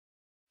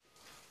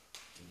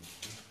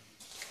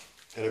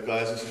Hello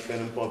guys, this is Ben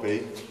and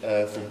Bobby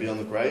from Beyond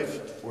the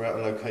Grave. We're out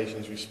on location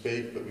as we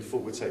speak, but we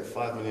thought we'd take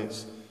 5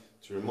 minutes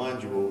to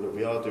remind you all that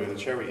we are doing a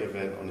charity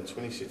event on the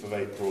 26th of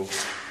April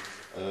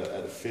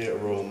at the Theatre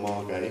Royal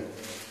Margate.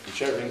 The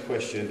charity in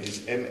question is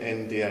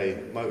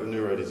MNDA, Motor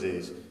Neuro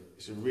Disease.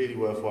 It's a really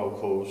worthwhile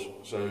cause,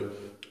 so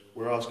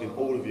we're asking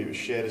all of you to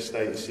share the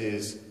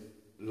statuses,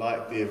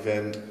 like the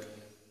event.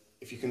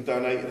 If you can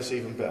donate, it's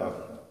even better.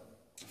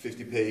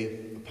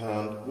 50p, a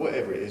pound,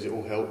 whatever it is, it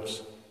all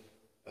helps.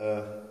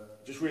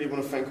 Just really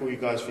want to thank all you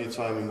guys for your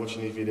time in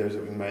watching these videos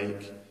that we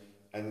make,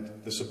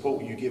 and the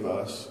support you give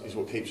us is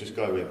what keeps us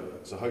going,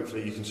 so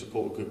hopefully you can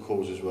support a good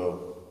cause as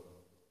well.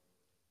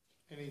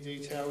 Any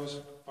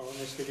details are on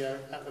this video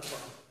at the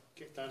bottom.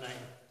 Get donating.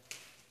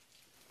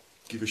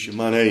 Give us your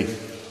money.